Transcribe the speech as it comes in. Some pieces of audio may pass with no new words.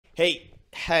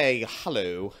Hey,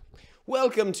 hello.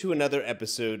 Welcome to another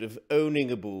episode of Owning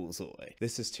a Borzoi.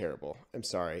 This is terrible. I'm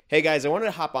sorry. Hey guys, I wanted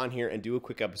to hop on here and do a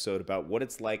quick episode about what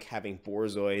it's like having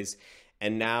Borzois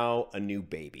and now a new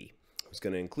baby. I was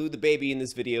going to include the baby in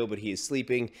this video, but he is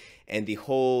sleeping, and the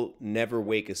whole never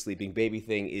wake a sleeping baby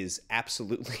thing is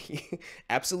absolutely,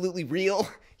 absolutely real.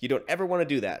 You don't ever want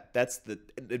to do that. That's the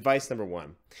advice number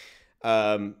one.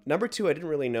 Number two, I didn't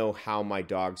really know how my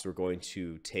dogs were going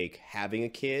to take having a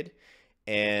kid,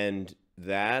 and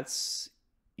that's,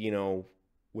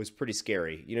 was pretty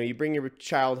scary. You bring your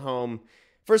child home.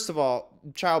 First of all,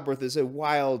 childbirth is a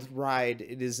wild ride.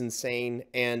 It is insane.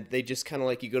 And they just kind of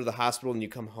like, you go to the hospital and you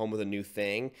come home with a new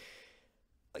thing.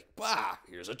 Like, bah,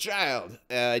 here's a child.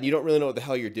 And you don't really know what the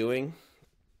hell you're doing.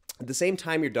 At the same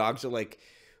time, your dogs are like,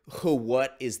 oh,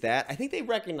 what is that? I think they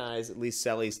recognize, at least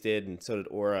Sally's did, and so did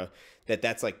Aura, that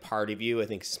that's like part of you. I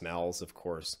think smells, of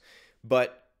course.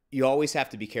 But you always have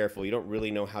to be careful. You don't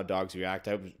really know how dogs react.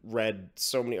 I've read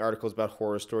so many articles about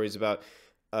horror stories about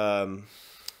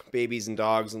babies and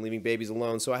dogs and leaving babies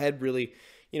alone. So I had really,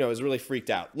 I was really freaked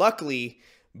out. Luckily,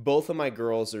 both of my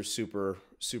girls are super,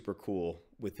 super cool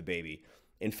with the baby.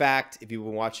 In fact, if you've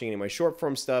been watching any of my short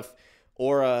form stuff,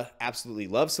 Aura absolutely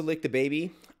loves to lick the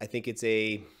baby. I think it's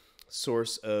a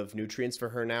source of nutrients for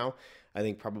her now. I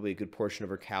think probably a good portion of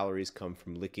her calories come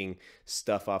from licking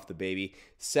stuff off the baby.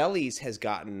 Selly's has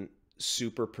gotten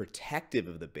super protective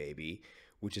of the baby,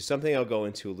 which is something I'll go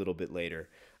into a little bit later.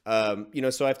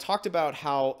 So I've talked about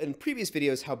how in previous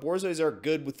videos how Borzois are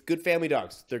good family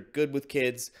dogs. They're good with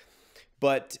kids,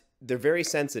 but they're very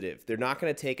sensitive. They're not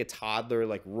going to take a toddler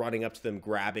like running up to them,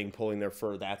 grabbing, pulling their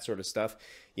fur, that sort of stuff.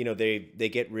 They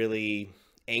get really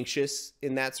anxious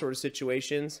in that sort of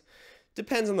situations.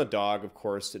 Depends on the dog, of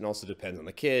course, and also depends on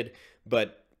the kid,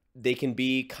 but they can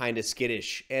be kind of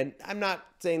skittish. And I'm not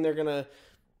saying they're going to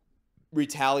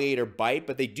retaliate or bite,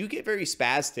 but they do get very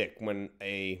spastic when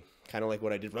kind of like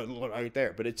what I did right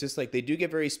there. But it's just like they do get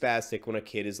very spastic when a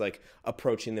kid is like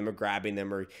approaching them or grabbing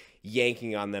them or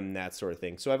yanking on them, that sort of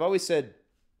thing. So I've always said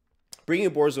bringing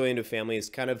a Borzoi into a family is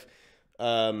kind of,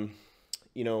 I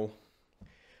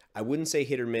wouldn't say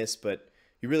hit or miss, but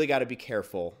you really got to be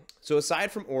careful. So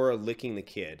aside from Aura licking the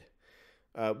kid,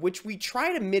 which we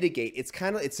try to mitigate,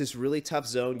 it's this really tough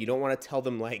zone. You don't want to tell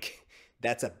them like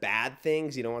that's a bad thing.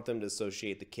 So you don't want them to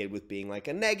associate the kid with being like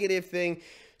a negative thing.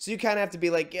 So you kind of have to be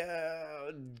like,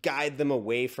 guide them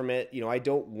away from it. I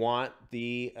don't want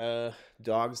the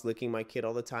dogs licking my kid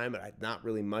all the time, but not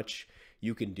really much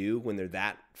you can do when they're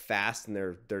that fast and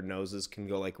their noses can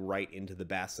go like right into the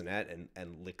bassinet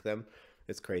and lick them.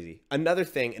 It's crazy. Another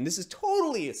thing, and this is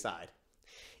totally aside.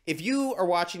 If you are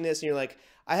watching this and you're like,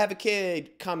 I have a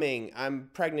kid coming, I'm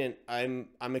pregnant, I'm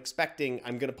expecting,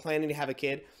 I'm planning to have a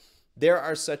kid. There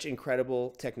are such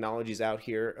incredible technologies out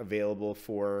here available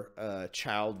for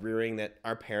child rearing that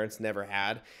our parents never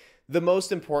had. The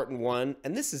most important one,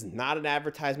 and this is not an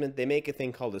advertisement, they make a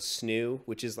thing called a snoo,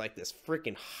 which is like this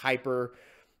freaking hyper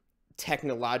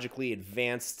technologically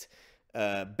advanced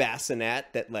bassinet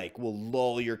that like will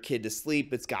lull your kid to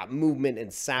sleep. It's got movement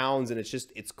and sounds, and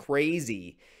it's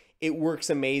crazy. It works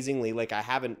amazingly. Like I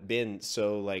haven't been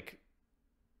so like,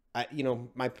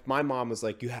 my mom was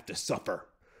like, you have to suffer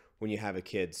when you have a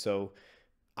kid. So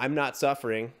I'm not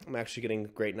suffering. I'm actually getting a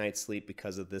great night's sleep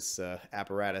because of this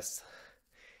apparatus.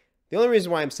 The only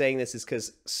reason why I'm saying this is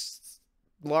because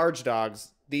large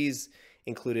dogs, these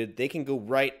included, they can go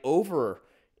right over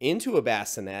into a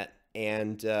bassinet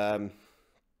and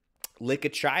lick a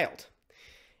child.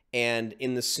 And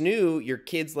in the snoo, your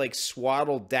kid's like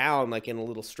swaddled down like in a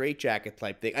little straitjacket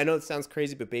type thing. I know it sounds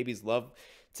crazy, but babies love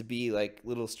to be like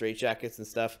little straitjackets and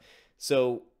stuff.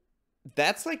 So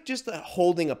that's like just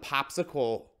holding a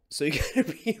popsicle. So you gotta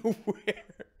be aware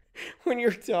when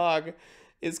your dog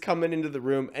is coming into the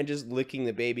room and just licking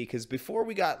the baby. Because before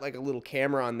we got like a little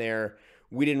camera on there,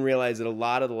 we didn't realize that a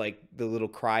lot of the little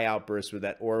cry outbursts were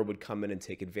that Aura would come in and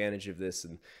take advantage of this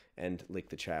and lick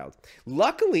the child.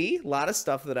 Luckily, a lot of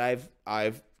stuff that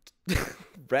I've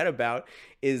read about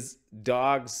is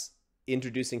dogs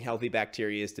introducing healthy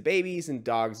bacteria to babies, and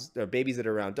dogs or babies that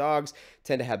are around dogs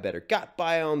tend to have better gut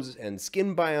biomes and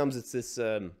skin biomes. It's this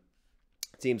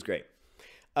seems great.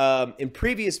 In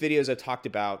previous videos, I talked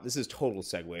about, this is total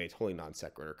segue, totally non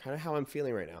sequitur, kind of how I'm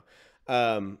feeling right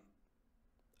now.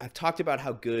 I've talked about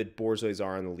how good Borzois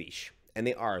are on the leash, and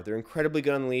they are. They're incredibly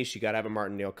good on the leash. You got to have a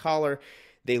martingale collar.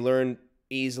 They learn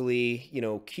easily,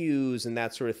 cues and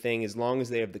that sort of thing, as long as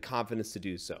they have the confidence to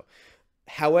do so.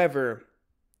 However,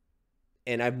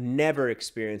 and I've never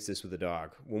experienced this with a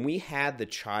dog, when we had the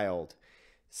child,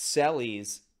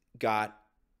 Selly's got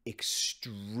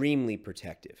extremely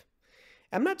protective.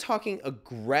 I'm not talking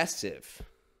aggressive,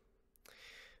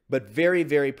 but very,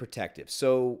 very protective.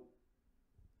 So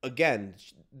again,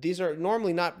 these are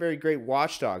normally not very great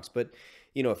watchdogs, but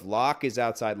you know, if Locke is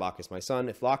outside, Locke is my son.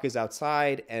 If Locke is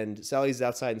outside and Sally's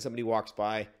outside and somebody walks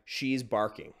by, she's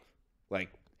barking.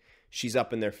 Like she's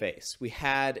up in their face. We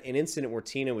had an incident where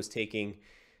Tina was taking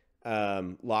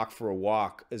Locke for a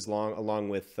walk along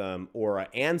with Aura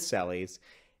and Sally's.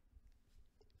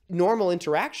 Normal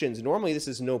interactions, normally this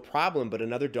is no problem, but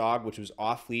another dog which was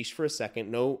off leash for a second,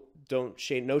 no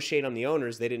shade on the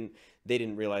owners. They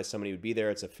didn't realize somebody would be there.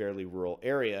 It's a fairly rural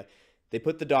area. They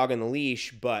put the dog on the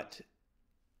leash, but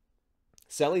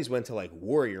Sally's went to like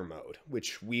warrior mode,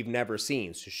 which we've never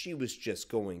seen. So she was just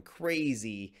going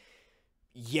crazy,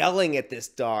 yelling at this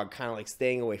dog, kind of like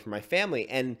staying away from my family.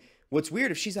 And what's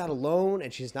weird, if she's out alone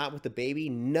and she's not with the baby,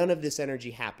 none of this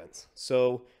energy happens.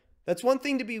 So that's one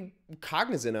thing to be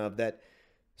cognizant of, that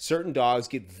certain dogs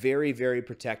get very, very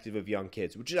protective of young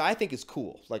kids, which I think is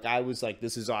cool. Like I was like,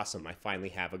 this is awesome. I finally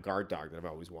have a guard dog that I've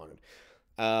always wanted.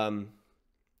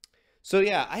 So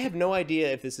yeah, I have no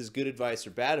idea if this is good advice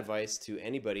or bad advice to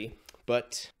anybody,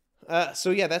 but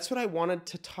so yeah, that's what I wanted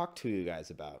to talk to you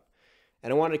guys about.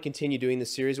 And I want to continue doing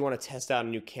this series. I want to test out a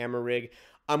new camera rig.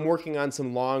 I'm working on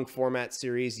some long format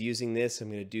series using this. I'm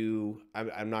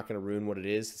not going to ruin what it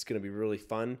is. It's going to be really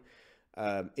fun.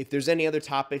 If there's any other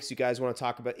topics you guys want to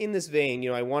talk about in this vein, you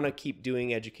know, I want to keep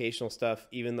doing educational stuff,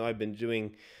 even though I've been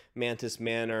doing Mantis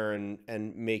Manor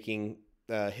and making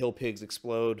hill pigs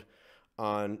explode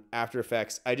on After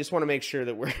Effects. I just want to make sure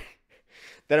that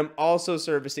that I'm also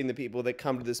servicing the people that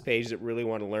come to this page that really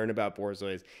want to learn about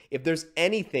Borzois. If there's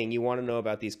anything you want to know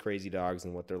about these crazy dogs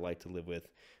and what they're like to live with,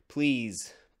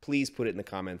 please put it in the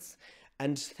comments.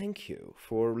 And thank you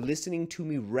for listening to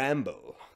me ramble.